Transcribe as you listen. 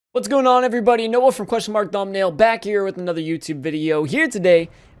What's going on, everybody? Noah from Question Mark Thumbnail back here with another YouTube video here today,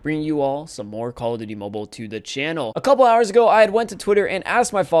 bringing you all some more Call of Duty Mobile to the channel. A couple hours ago, I had went to Twitter and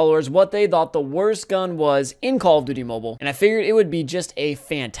asked my followers what they thought the worst gun was in Call of Duty Mobile, and I figured it would be just a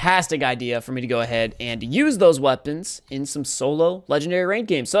fantastic idea for me to go ahead and use those weapons in some solo legendary ranked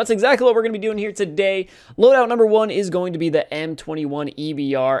games. So that's exactly what we're going to be doing here today. Loadout number one is going to be the M21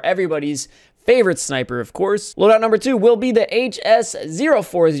 EBR, everybody's favorite sniper, of course. Loadout number two will be the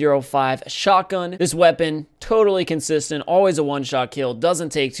HS0405 shotgun. This weapon, totally consistent, always a one-shot kill, doesn't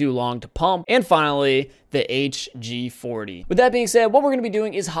take too long to pump. And finally, the HG40. With that being said, what we're going to be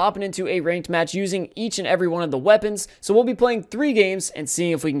doing is hopping into a ranked match using each and every one of the weapons. So we'll be playing 3 games and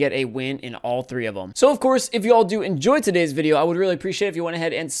seeing if we can get a win in all 3 of them. So of course, if you all do enjoy today's video, I would really appreciate if you went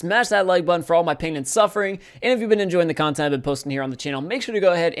ahead and smash that like button for all my pain and suffering. And if you've been enjoying the content I've been posting here on the channel, make sure to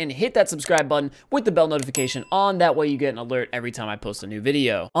go ahead and hit that subscribe button with the bell notification on. That way you get an alert every time I post a new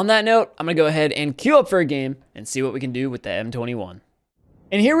video. On that note, I'm going to go ahead and queue up for a game and see what we can do with the M21.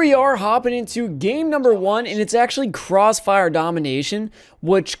 And here we are hopping into game number 1, and it's actually Crossfire Domination,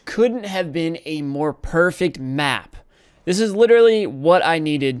 which couldn't have been a more perfect map. This is literally what I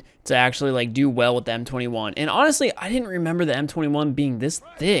needed to actually do well with the M21. And honestly, I didn't remember the M21 being this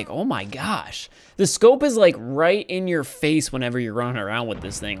thick. Oh my gosh. The scope is right in your face whenever you're running around with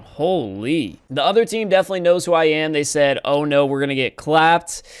this thing. Holy. The other team definitely knows who I am. They said, oh no, we're gonna get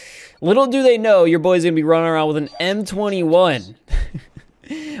clapped. Little do they know, your boy's gonna be running around with an M21.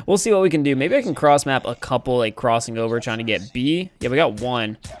 We'll see what we can do. Maybe I can cross map a couple, crossing over, trying to get B. Yeah, we got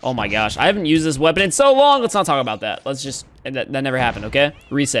one. Oh my gosh, I haven't used this weapon in so long. Let's not talk about that. Let's just, that never happened, okay?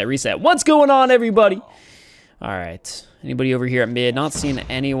 Reset. What's going on, everybody? All right, anybody over here at mid? Not seeing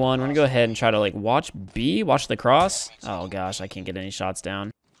anyone. We're gonna go ahead and try to watch B, watch the cross. Oh gosh, I can't get any shots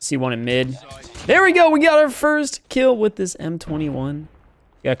down. See one in mid. There we go, we got our first kill with this M21.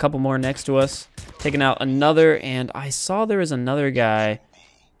 Got a couple more next to us. Taking out another, and I saw there was another guy.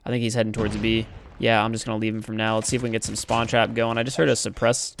 I think he's heading towards B. Yeah, I'm just going to leave him from now. Let's see if we can get some spawn trap going. I just heard a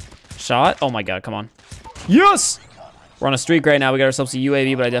suppressed shot. Oh my god, come on. Yes! We're on a streak right now. We got ourselves a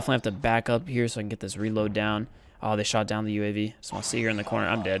UAV, but I definitely have to back up here so I can get this reload down. Oh, they shot down the UAV. Just want to see here in the corner.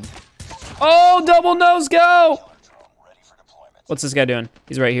 I'm dead. Oh, double nose go! What's this guy doing?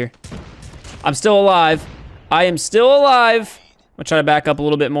 He's right here. I'm still alive. I am still alive. I'm going to try to back up a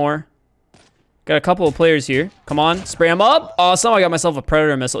little bit more. Got a couple of players here. Come on, spray them up. Awesome, I got myself a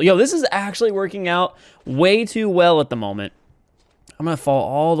Predator missile. Yo, this is actually working out way too well at the moment. I'm going to fall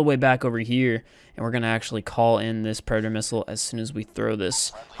all the way back over here, and we're going to actually call in this Predator missile as soon as we throw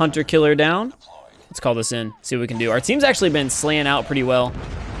this Hunter Killer down. Let's call this in, see what we can do. Our team's actually been slaying out pretty well.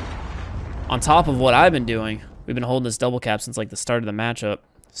 On top of what I've been doing, we've been holding this double cap since the start of the matchup.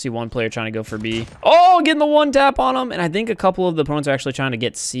 See one player trying to go for B. Oh, getting the one tap on him. And I think a couple of the opponents are actually trying to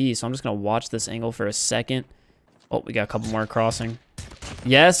get C. So I'm just going to watch this angle for a second. Oh, we got a couple more crossing.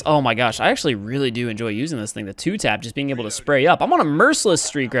 Yes. Oh my gosh. I actually really do enjoy using this thing. The 2-tap, just being able to spray up. I'm on a merciless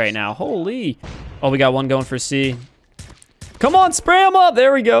streak right now. Holy. Oh, we got one going for C. Come on, spray him up.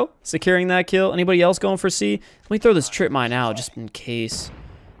 There we go. Securing that kill. Anybody else going for C? Let me throw this trip mine out just in case.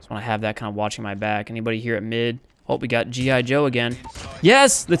 Just want to have that kind of watching my back. Anybody here at mid? Oh, we got G.I. Joe again.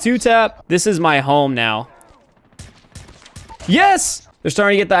 Yes, the 2-tap. This is my home now. Yes! They're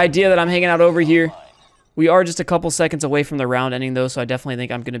starting to get the idea that I'm hanging out over here. We are just a couple seconds away from the round ending, though, so I definitely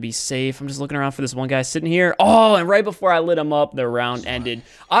think I'm going to be safe. I'm just looking around for this one guy sitting here. Oh, and right before I lit him up, the round ended.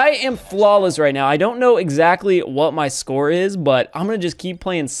 I am flawless right now. I don't know exactly what my score is, but I'm going to just keep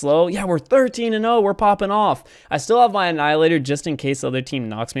playing slow. Yeah, we're 13-0. We're popping off. I still have my Annihilator just in case the other team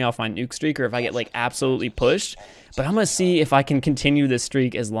knocks me off my nuke streak or if I get, absolutely pushed. But I'm going to see if I can continue this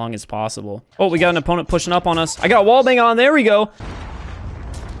streak as long as possible. Oh, we got an opponent pushing up on us. I got a wallbang on. There we go.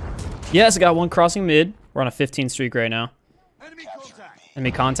 Yes, I got one crossing mid. We're on a 15 streak right now.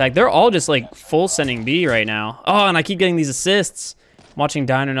 Enemy contact. They're all just full sending B right now. Oh, and I keep getting these assists. I'm watching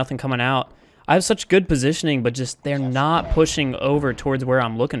Diner, nothing coming out. I have such good positioning, but just they're not pushing over towards where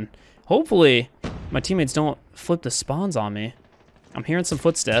I'm looking. Hopefully, my teammates don't flip the spawns on me. I'm hearing some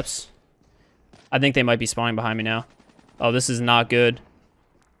footsteps. I think they might be spawning behind me now. Oh, this is not good.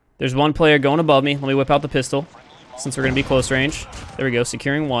 There's one player going above me. Let me whip out the pistol since we're going to be close range. There we go,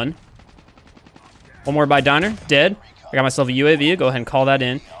 securing one. One more by Diner, dead. I got myself a UAV, go ahead and call that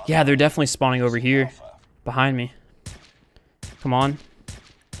in. Yeah, they're definitely spawning over here, behind me. Come on.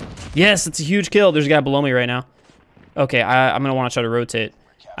 Yes, it's a huge kill. There's a guy below me right now. Okay, I'm gonna wanna try to rotate.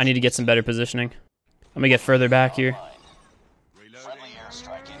 I need to get some better positioning. Let me get further back here.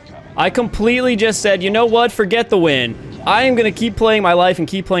 I completely just said, you know what, forget the win. I am gonna keep playing my life and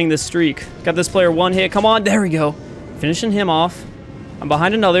keep playing this streak. Got this player one hit, come on, there we go. Finishing him off. I'm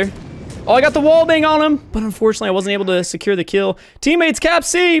behind another. Oh, I got the wall bang on him, but unfortunately I wasn't able to secure the kill. Teammates, cap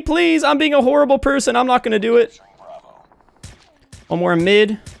C, please. I'm being a horrible person. I'm not going to do it. One more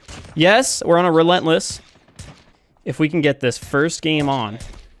mid. Yes, we're on a relentless. If we can get this first game on.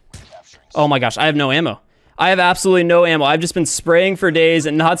 Oh my gosh, I have no ammo. I have absolutely no ammo. I've just been spraying for days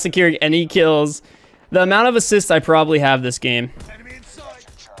and not securing any kills. The amount of assists I probably have this game.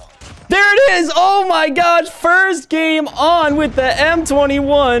 There it is! Oh my gosh! First game on with the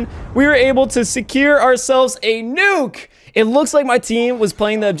M21. We were able to secure ourselves a nuke. It looks like my team was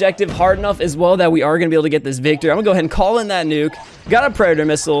playing the objective hard enough as well that we are going to be able to get this victory. I'm going to go ahead and call in that nuke. Got a Predator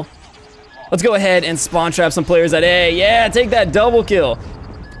missile. Let's go ahead and spawn trap some players at A. Yeah, take that double kill.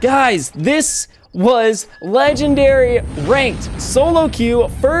 Guys, this was legendary ranked solo queue.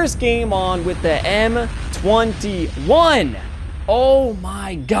 First game on with the M21. Oh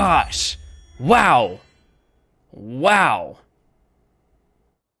my gosh. Wow. Wow.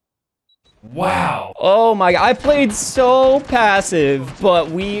 Wow. Oh my god. I played so passive,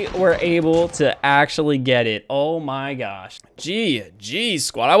 but we were able to actually get it. Oh my gosh. G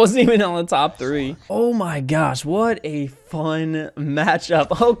squad. I wasn't even on the top 3. Oh my gosh. What a fun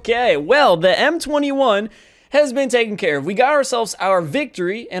matchup. Okay. Well, the M21 has been taken care of. We got ourselves our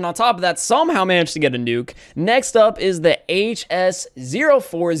victory, and on top of that, somehow managed to get a nuke. Next up is the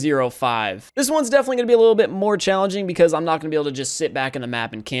HS0405. This one's definitely gonna be a little bit more challenging because I'm not gonna be able to just sit back in the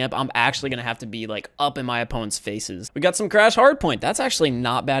map and camp. I'm actually gonna have to be like up in my opponent's faces. We got some Crash Hardpoint. That's actually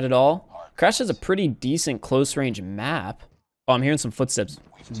not bad at all. Crash has a pretty decent close range map. Oh, I'm hearing some footsteps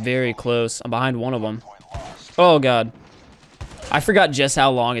very close. I'm behind one of them. Oh God. I forgot just how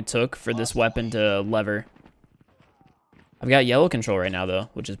long it took for this weapon to lever. I've got yellow control right now, though,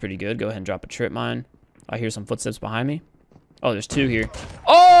 which is pretty good. Go ahead and drop a trip mine. I hear some footsteps behind me. Oh, there's 2 here.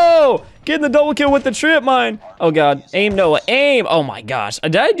 Oh! Getting the double kill with the trip mine. Oh, God. Aim, Noah. Aim! Oh, my gosh.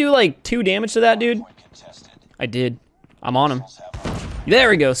 Did I do, like, 2 damage to that dude? I did. I'm on him.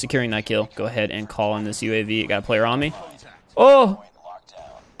 There we go. Securing that kill. Go ahead and call in this UAV. Got a player on me. Oh!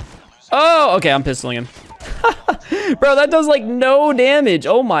 Oh! Okay, I'm pistoling him. Bro, that does, like, no damage.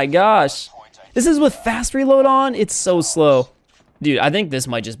 Oh, my gosh. This is with fast reload on. It's so slow. Dude, I think this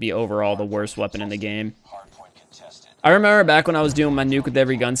might just be overall the worst weapon in the game. I remember back when I was doing my nuke with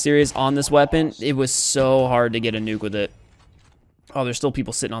every gun series on this weapon, it was so hard to get a nuke with it. Oh, there's still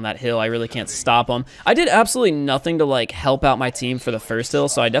people sitting on that hill. I really can't stop them. I did absolutely nothing to, like, help out my team for the first hill,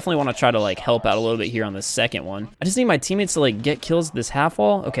 so I definitely want to try to, like, help out a little bit here on the second one. I just need my teammates to, like, get kills this half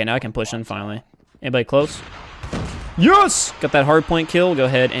wall. Okay, now I can push in finally. Anybody close? Yes! Got that hard point kill. Go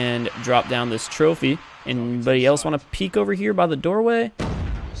ahead and drop down this trophy. Anybody else want to peek over here by the doorway?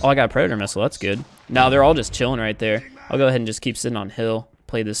 Oh, I got a Predator missile. That's good. No, they're all just chilling right there. I'll go ahead and just keep sitting on hill.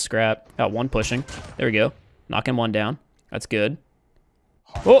 Play this scrap. Got one pushing. There we go. Knocking one down. That's good.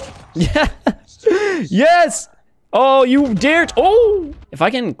 Oh! Yeah! Yes! Oh, you dared! Oh! If I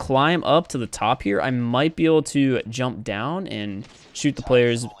can climb up to the top here, I might be able to jump down and shoot the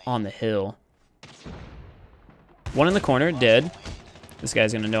players on the hill. One in the corner, dead. This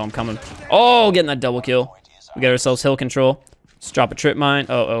guy's gonna know I'm coming. Oh, getting that double kill. We got ourselves hill control. Let's drop a trip mine.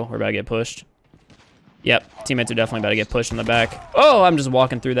 Oh, we're about to get pushed. Yep, teammates are definitely about to get pushed in the back. Oh, I'm just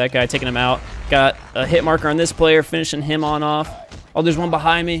walking through that guy, taking him out. Got a hit marker on this player, finishing him on off. Oh, there's one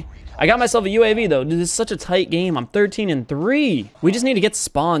behind me. I got myself a UAV though. Dude, this is such a tight game. I'm 13-3. We just need to get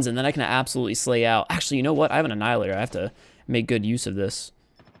spawns and then I can absolutely slay out. Actually, you know what? I have an annihilator. I have to make good use of this.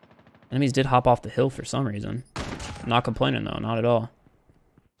 Enemies did hop off the hill for some reason. I'm not complaining though, not at all.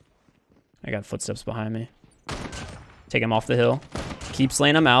 I got footsteps behind me. Take him off the hill. Keep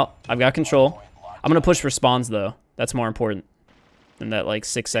slaying him out. I've got control. I'm gonna push for spawns though. That's more important than that like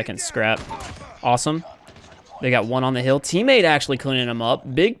 6-second scrap. Awesome. They got one on the hill. Teammate actually cleaning him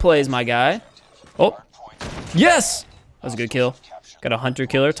up. Big plays, my guy. Oh, yes! That was a good kill. Got a hunter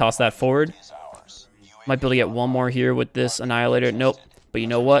killer. Toss that forward. Might be able to get one more here with this annihilator. Nope. But you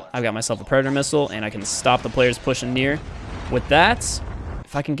know what? I've got myself a Predator missile, and I can stop the players pushing near. With that,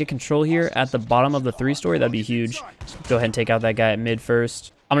 if I can get control here at the bottom of the 3-story, that'd be huge. Go ahead and take out that guy at mid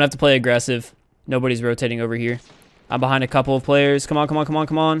first. I'm gonna have to play aggressive. Nobody's rotating over here. I'm behind a couple of players. Come on, come on, come on,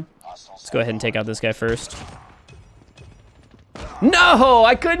 come on. Let's go ahead and take out this guy first. No,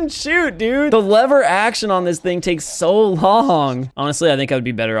 I couldn't shoot, dude. The lever action on this thing takes so long. Honestly, I think I would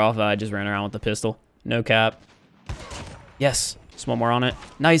be better off if I just ran around with the pistol. No cap. Yes. Just one more on it.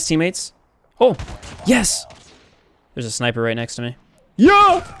 Nice, teammates. Oh, yes. There's a sniper right next to me.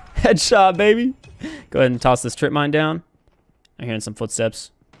 Yeah! Headshot, baby. Go ahead and toss this trip mine down. I'm hearing some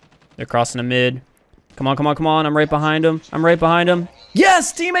footsteps. They're crossing a mid. Come on, come on, come on. I'm right behind him. I'm right behind him.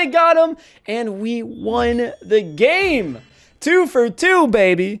 Yes, teammate got him. And we won the game. 2 for 2,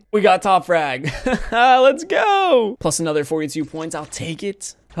 baby. We got top frag. Let's go. Plus another 42 points. I'll take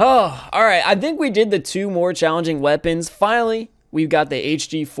it. Oh, all right. I think we did the 2 more challenging weapons. Finally, we've got the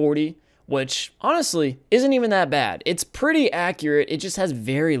HG40, which honestly isn't even that bad. It's pretty accurate. It just has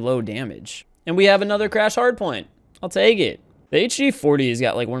very low damage. And we have another crash hardpoint. I'll take it. The HG40 has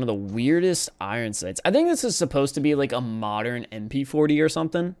got like one of the weirdest iron sights. I think this is supposed to be like a modern MP40 or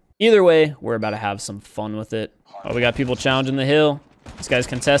something. Either way, we're about to have some fun with it. Oh, we got people challenging the hill. This guy's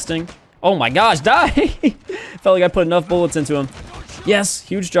contesting. Oh my gosh, die! Felt like I put enough bullets into him. Yes,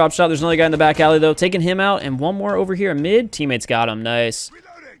 huge drop shot. There's another guy in the back alley, though. Taking him out, and one more over here mid. Teammates got him. Nice.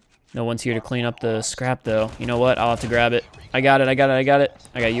 No one's here to clean up the scrap, though. You know what? I'll have to grab it. I got it. I got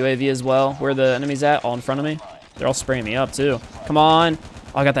UAV as well. Where are the enemies at? All in front of me. They're all spraying me up, too. Come on.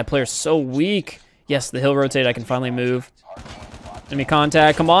 Oh, I got that player so weak. Yes, the hill rotate. I can finally move. Enemy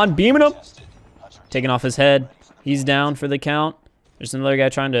contact. Come on. Beaming him. Taking off his head. He's down for the count. There's another guy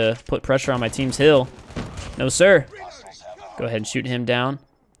trying to put pressure on my team's hill. No, sir. Go ahead and shoot him down.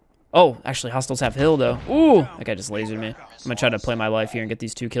 Oh, actually, hostiles have hill, though. Ooh, that guy just lasered me. I'm going to try to play my life here and get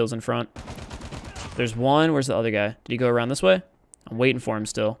these 2 kills in front. There's one. Where's the other guy? Did he go around this way? I'm waiting for him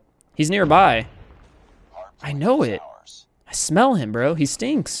still. He's nearby. I know it. I smell him, bro. He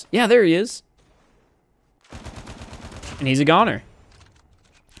stinks. Yeah, there he is. And he's a goner.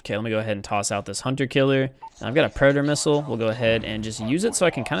 Okay, let me go ahead and toss out this hunter killer. I've got a predator missile. We'll go ahead and just use it so I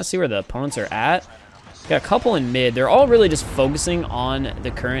can kind of see where the opponents are at. Got a couple in mid. They're all really just focusing on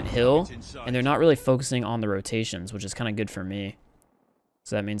the current hill, and they're not really focusing on the rotations, which is kind of good for me.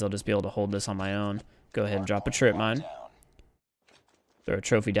 So that means I'll just be able to hold this on my own. Go ahead and drop a trip mine. Throw a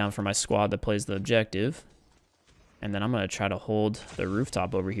trophy down for my squad that plays the objective. And then I'm going to try to hold the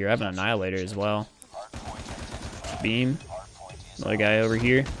rooftop over here. I have an annihilator as well. Beam. Another guy over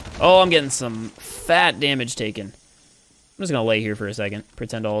here. Oh, I'm getting some fat damage taken. I'm just going to lay here for a second.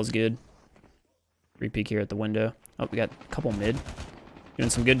 Pretend all is good. Re-peek here at the window. Oh, we got a couple mid.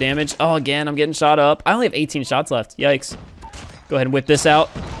 Doing some good damage. Oh, again, I'm getting shot up. I only have 18 shots left. Yikes. Go ahead and whip this out.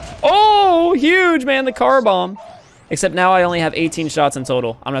 Oh, huge, man. The car bomb. Except now I only have 18 shots in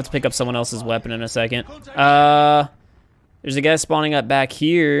total. I'm going to have to pick up someone else's weapon in a second. There's a guy spawning up back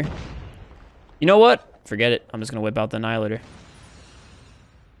here. You know what? Forget it. I'm just going to whip out the annihilator.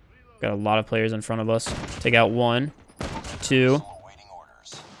 Got a lot of players in front of us. Take out 1, 2,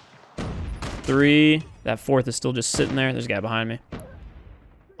 3. That 4th is still just sitting there. There's a guy behind me.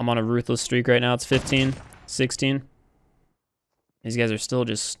 I'm on a ruthless streak right now. It's 15, 16. These guys are still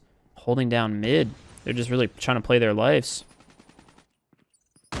just holding down mid. They're just really trying to play their lives.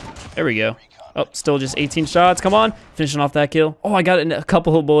 There we go. Oh, still just 18 shots. Come on. Finishing off that kill. Oh, I got a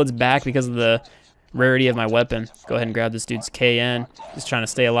couple of bullets back because of the rarity of my weapon. Go ahead and grab this dude's KN. Just trying to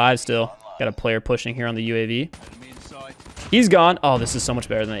stay alive still. Got a player pushing here on the UAV. He's gone. Oh, this is so much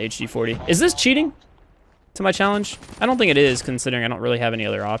better than the HG40. Is this cheating to my challenge? I don't think it is, considering I don't really have any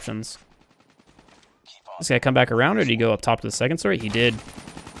other options. This guy come back around, or did he go up top to the second story? He did.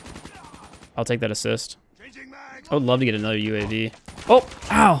 I'll take that assist. I would love to get another UAV. Oh,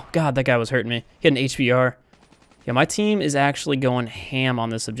 ow. God, that guy was hurting me. He had an HPR. Yeah, my team is actually going ham on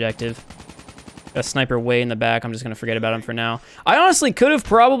this objective. Got a sniper way in the back. I'm just going to forget about him for now. I honestly could have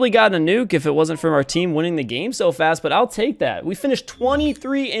probably gotten a nuke if it wasn't for our team winning the game so fast, but I'll take that. We finished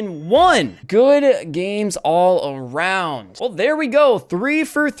 23-1. Good games all around. Well, there we go. 3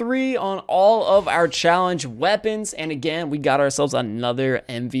 for 3 on all of our challenge weapons. And again, we got ourselves another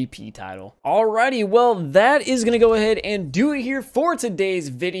MVP title. Alrighty, well, that is going to go ahead and do it here for today's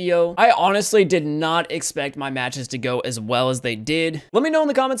video. I honestly did not expect my matches to go as well as they did. Let me know in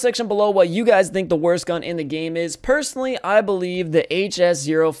the comment section below what you guys think the worst gun in the game is. Personally, I believe the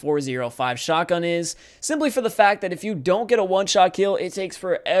HS0405 shotgun is, simply for the fact that if you don't get a one-shot kill, it takes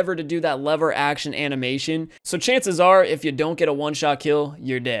forever to do that lever action animation. So chances are, if you don't get a one-shot kill,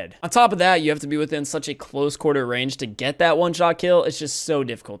 you're dead. On top of that, you have to be within such a close quarter range to get that one-shot kill. It's just so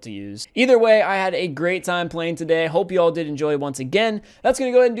difficult to use. Either way, I had a great time playing today. Hope you all did enjoy once again. That's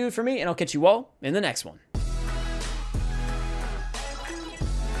going to go ahead and do it for me, and I'll catch you all in the next one.